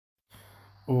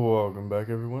Welcome back,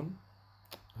 everyone.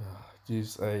 It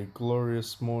is a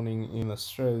glorious morning in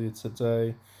Australia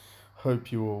today.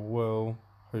 Hope you are well.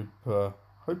 Hope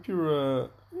your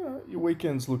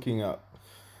weekend's looking up.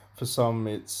 For some,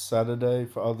 it's Saturday.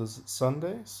 For others, it's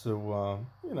Sunday. So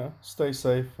stay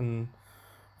safe and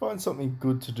find something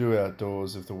good to do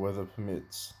outdoors if the weather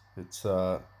permits. It's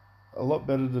a lot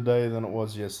better today than it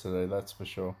was yesterday. That's for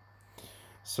sure.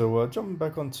 So jumping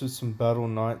back onto some Battle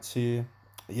Knights here.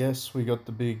 Yes, we got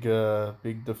the big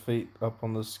defeat up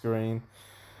on the screen.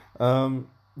 Um,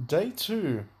 day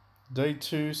two, day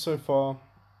two so far.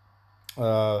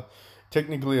 Uh,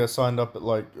 Technically, I signed up at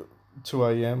like 2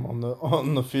 a.m. on the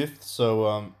on the 5th,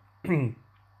 so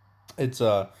it's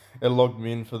it logged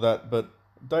me in for that. But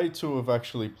day two of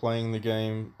actually playing the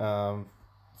game for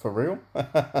real.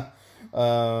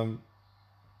 um,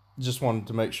 just wanted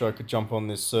to make sure I could jump on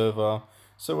this server.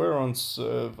 So we're on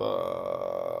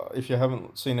server, if you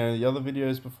haven't seen any of the other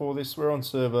videos before this, we're on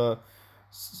server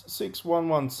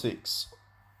 6116.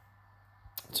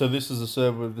 So this is a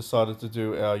server we've decided to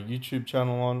do our YouTube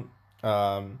channel on,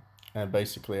 and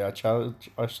basically our challenge,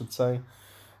 I should say.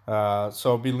 So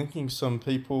I'll be linking some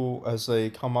people as they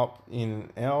come up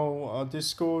in our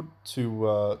Discord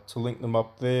to link them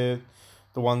up there.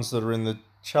 The ones that are in the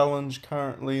challenge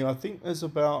currently, I think there's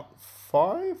about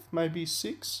 5, maybe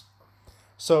 6.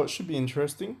 So it should be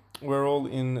interesting. We're all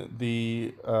in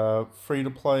the free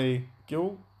to play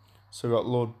guild. So we've got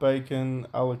Lord Bacon,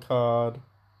 Alucard.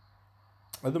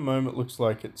 At the moment, looks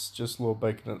like it's just Lord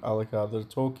Bacon and Alucard that are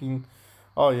talking.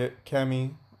 Oh yeah,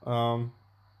 Cammy. So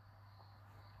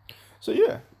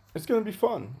yeah, it's gonna be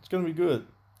fun. It's gonna be good.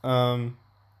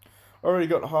 Already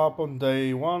got Harp on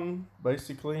day one,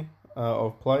 basically,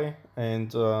 of play,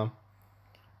 and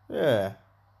yeah,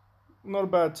 not a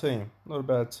bad team. Not a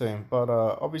bad team, but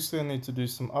obviously I need to do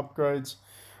some upgrades.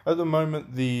 At the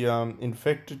moment, the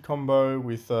infected combo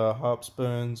with Harp's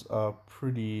burns are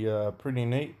pretty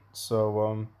neat.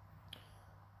 So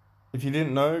if you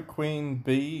didn't know, Queen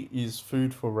Bee is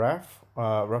food for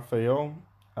Raphael.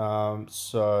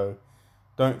 So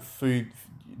don't food,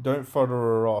 don't fodder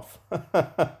her off.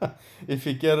 If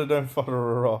you get her, don't fodder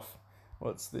her off.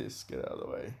 What's this? Get out of the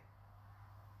way.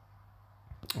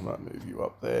 I might move you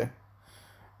up there.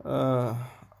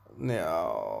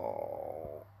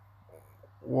 Now,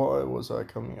 why was I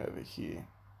coming over here?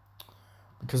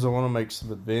 Because I want to make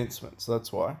some advancements.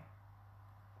 That's why.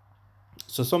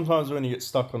 So sometimes when you get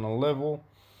stuck on a level,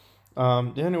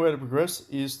 the only way to progress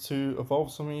is to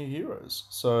evolve some of your heroes.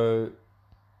 So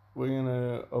we're going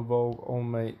to evolve Old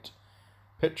Mate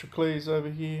Petrocles over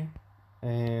here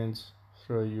and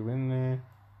throw you in there.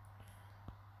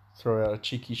 Throw out a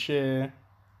cheeky share.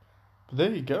 But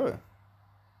there you go.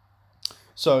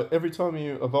 So every time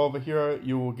you evolve a hero,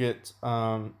 you will get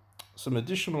some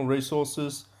additional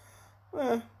resources,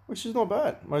 which is not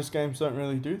bad. Most games don't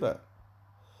really do that.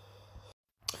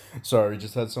 Sorry, we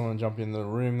just had someone jump in the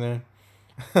room there.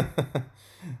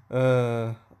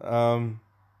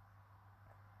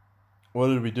 What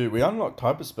did we do? We unlocked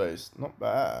hyperspace. Not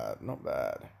bad, not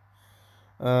bad.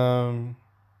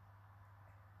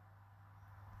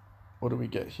 What do we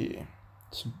get here?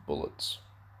 Some bullets.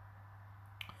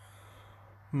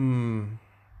 I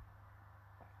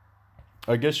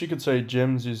guess you could say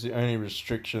gems is the only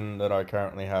restriction that I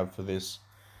currently have for this.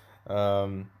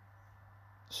 So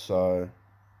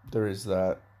there is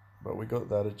that. But we got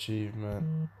that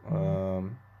achievement.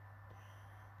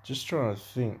 Just trying to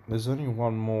think. There's only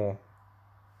one more.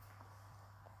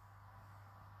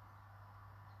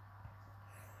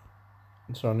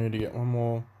 So I need to get one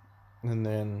more. And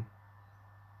then...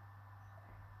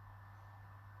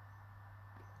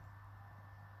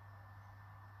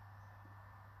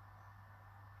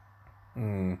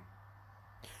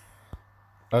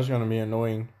 That's gonna be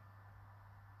annoying.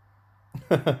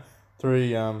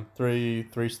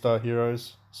 Three-star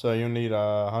heroes. So you'll need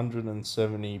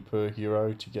 170 per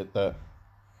hero to get that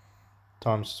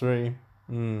times 3.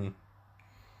 I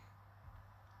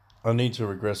need to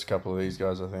regress a couple of these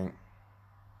guys, I think.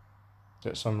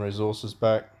 Get some resources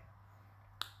back.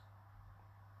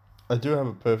 I do have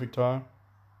a perfect tire.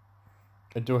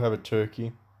 I do have a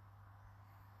turkey.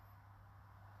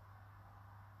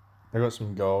 I got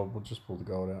some gold. We'll just pull the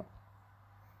gold out.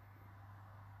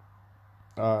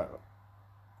 Alright.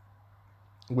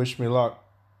 Wish me luck.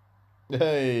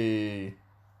 Hey!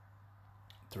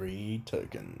 3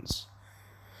 tokens.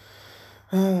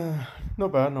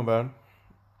 Not bad, not bad.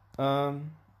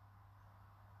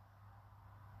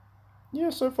 Yeah,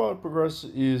 so far progress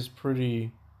is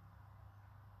pretty...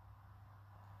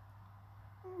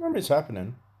 I mean, it's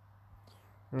happening.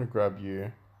 I'm gonna grab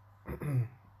you.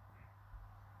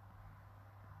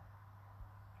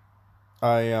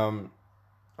 I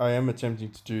I am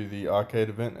attempting to do the arcade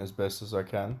event as best as I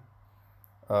can.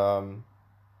 Um,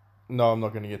 no, I'm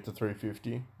not going to get to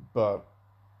 350, but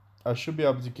I should be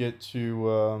able to get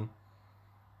to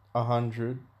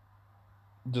 100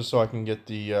 just so I can get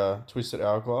the Twisted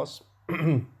Hourglass.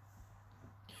 I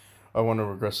want to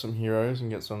regress some heroes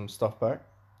and get some stuff back.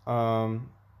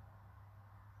 Um,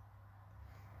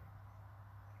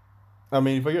 I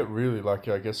mean, if I get really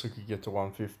lucky, I guess I could get to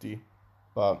 150.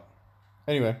 But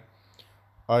anyway,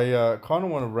 I kind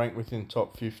of want to rank within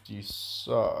top 50,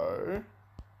 so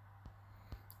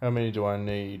how many do I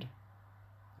need?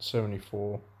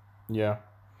 74. Yeah.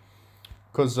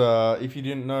 Because if you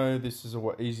didn't know, this is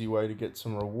a easy way to get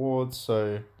some rewards.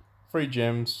 So, free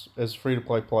gems. As a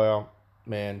free-to-play player,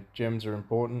 man, gems are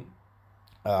important.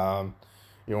 Um,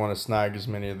 you want to snag as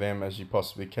many of them as you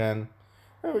possibly can.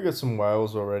 And we got some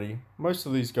whales already. Most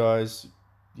of these guys,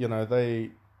 you know, they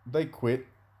quit.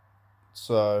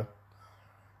 So,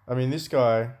 I mean, this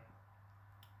guy,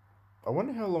 I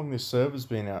wonder how long this server's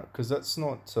been out, because that's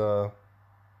not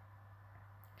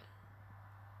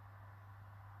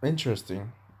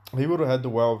interesting. He would have had to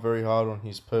whale very hard on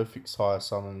his perfect high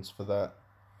summons for that,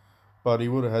 but he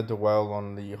would have had to whale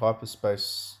on the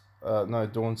hyperspace, no,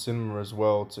 Dawn Cinema as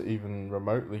well to even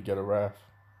remotely get a RAF.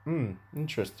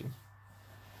 Interesting.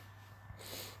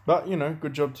 But, you know,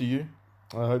 good job to you.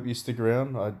 I hope you stick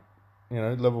around.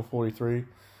 Level 43,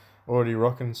 already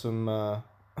rocking some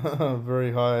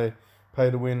very high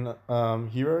pay to win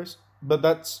heroes. But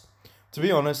that's, to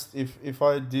be honest, if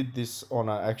I did this on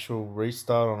an actual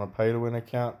restart on a pay to win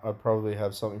account, I'd probably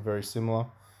have something very similar.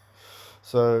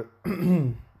 So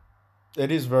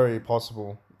it is very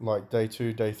possible, like day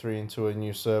 2, day 3 into a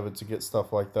new server to get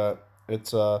stuff like that.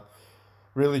 It's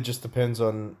really just depends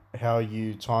on how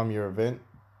you time your event.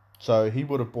 So he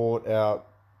would have bought out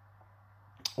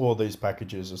all these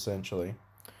packages essentially,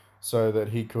 so that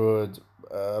he could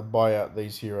buy out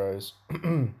these heroes.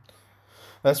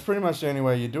 That's pretty much the only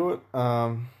way you do it.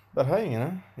 But hey, you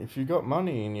know, if you got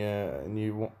money and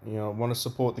you want to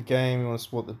support the game, you want to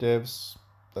support the devs,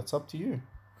 that's up to you.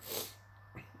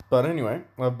 But anyway,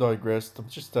 I've digressed. I'm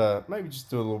just maybe just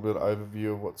do a little bit of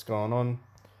overview of what's going on.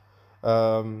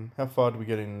 How far do we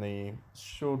get in the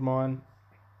shield mine?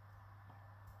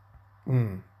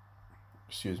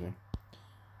 Excuse me.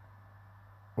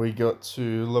 We got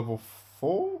to level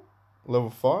 4, level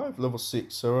 5, level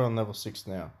 6. So we're on level 6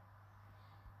 now.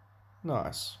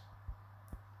 Nice.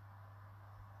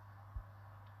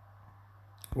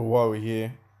 Well, while we're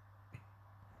here,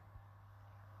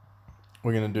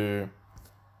 we're going to do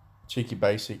cheeky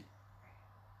basic.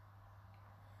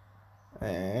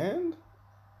 And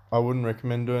I wouldn't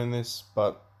recommend doing this,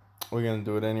 but we're going to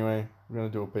do it anyway. We're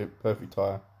going to do a perfect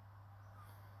tire.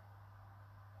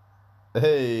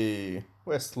 Hey,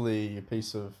 Wesley, you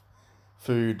piece of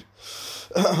food.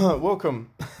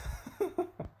 Welcome.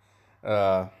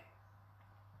 I've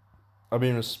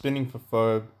been spinning for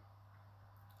phobe.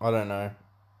 I don't know.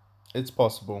 It's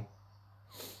possible.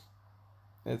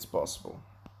 It's possible.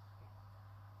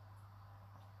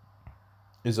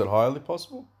 Is it highly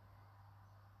possible?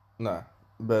 No,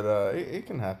 but it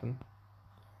can happen.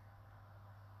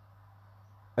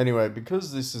 Anyway,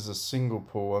 because this is a single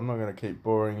pull, I'm not going to keep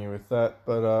boring you with that.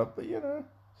 But you know,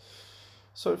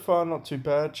 so far not too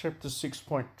bad. Chapter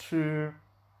 6.2.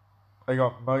 I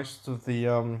got most of the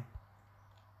I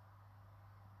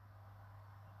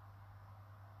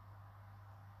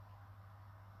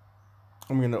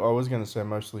was gonna say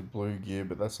mostly blue gear,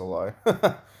 but that's a lie.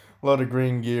 A lot of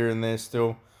green gear in there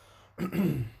still.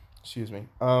 Excuse me.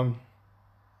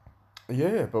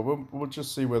 Yeah, but we'll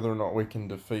just see whether or not we can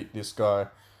defeat this guy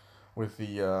with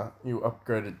the new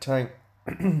upgraded tank.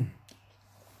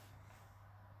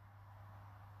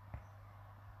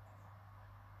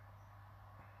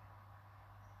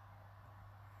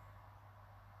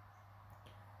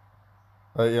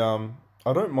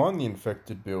 I don't mind the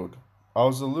infected build. I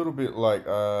was a little bit like,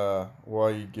 why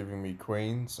are you giving me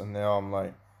queens? And now I'm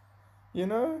like, you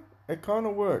know, it kind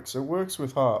of works. It works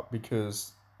with heart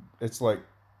because it's like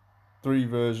 3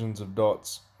 versions of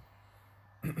dots.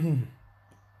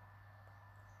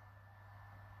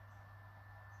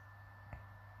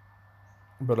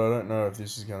 But I don't know if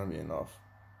this is going to be enough.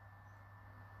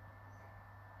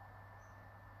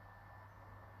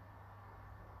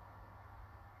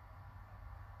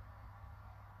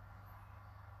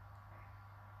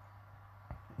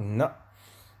 No.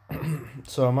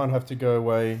 So I might have to go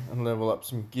away and level up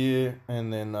some gear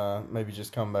and then maybe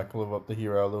just come back and level up the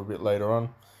hero a little bit later on.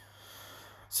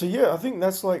 So yeah, I think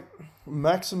that's like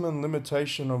maximum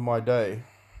limitation of my day.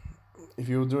 If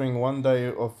you were doing one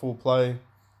day of full play,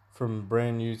 from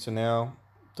brand new to now.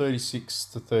 36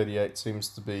 to 38 seems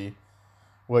to be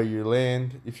where you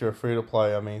land. If you're a free to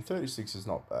play, I mean, 36 is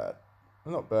not bad.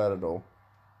 Not bad at all.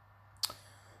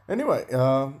 Anyway,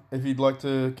 if you'd like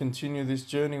to continue this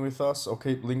journey with us, I'll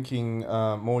keep linking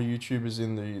more YouTubers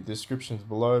in the descriptions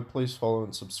below. Please follow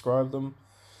and subscribe them.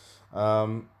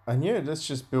 And yeah, let's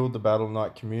just build the Battle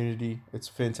Knight community. It's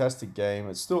a fantastic game.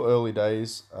 It's still early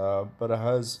days, but it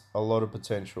has a lot of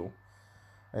potential.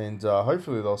 And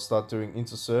hopefully they'll start doing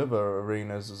inter-server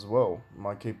arenas as well.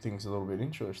 Might keep things a little bit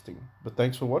interesting. But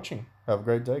thanks for watching. Have a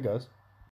great day, guys.